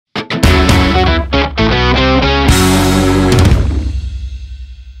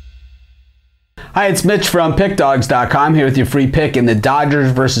Hi, it's Mitch from PickDawgz.com here with your free pick in the Dodgers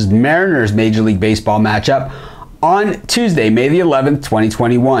versus Mariners Major League Baseball matchup on Tuesday, May the 11th,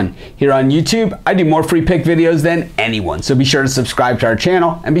 2021. Here on YouTube, I do more free pick videos than anyone, so be sure to subscribe to our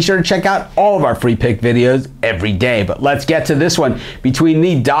channel and be sure to check out all of our free pick videos every day. But let's get to this one between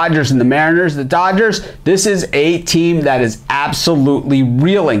the Dodgers and the Mariners. The Dodgers, this is a team that is absolutely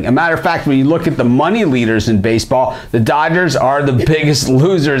reeling. A matter of fact, when you look at the money leaders in baseball, the Dodgers are the biggest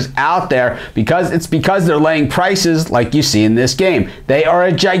losers out there because they're laying prices like you see in this game. They are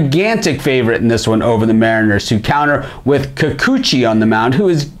a gigantic favorite in this one over the Mariners, who counter with Kikuchi on the mound, who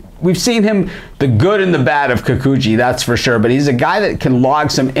is, we've seen him, the good and the bad of Kikuchi, that's for sure, but he's a guy that can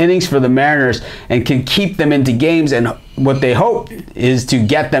log some innings for the Mariners and can keep them into games, and what they hope is to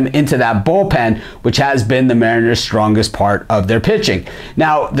get them into that bullpen, which has been the Mariners' strongest part of their pitching.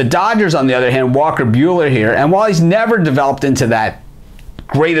 Now, the Dodgers, on the other hand, Walker Buehler here, and while he's never developed into that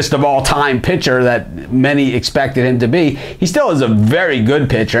greatest of all time pitcher that many expected him to be, he still is a very good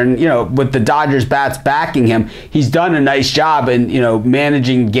pitcher, and with the Dodgers bats backing him, he's done a nice job in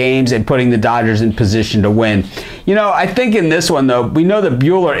managing games and putting the Dodgers in position to win. I think in this one though, we know that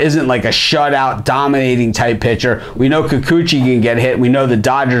Buehler isn't like a shutout dominating type pitcher. We know Kikuchi can get hit. We know the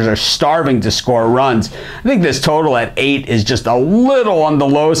Dodgers are starving to score runs. I think this total at 8 is just a little on the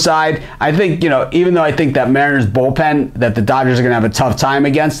low side. I think even though I think that Mariners bullpen, that the Dodgers are going to have a tough time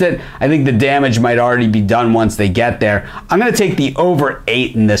against it, I think the damage might already be done once they get there. I'm going to take the over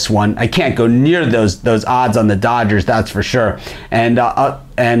 8 in this one. I can't go near those odds on the Dodgers, that's for sure. And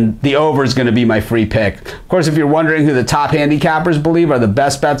the over is going to be my free pick. Of course, if you're wondering who the top handicappers believe are the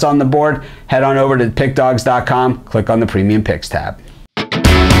best bets on the board, head on over to PickDawgz.com, click on the Premium Picks tab.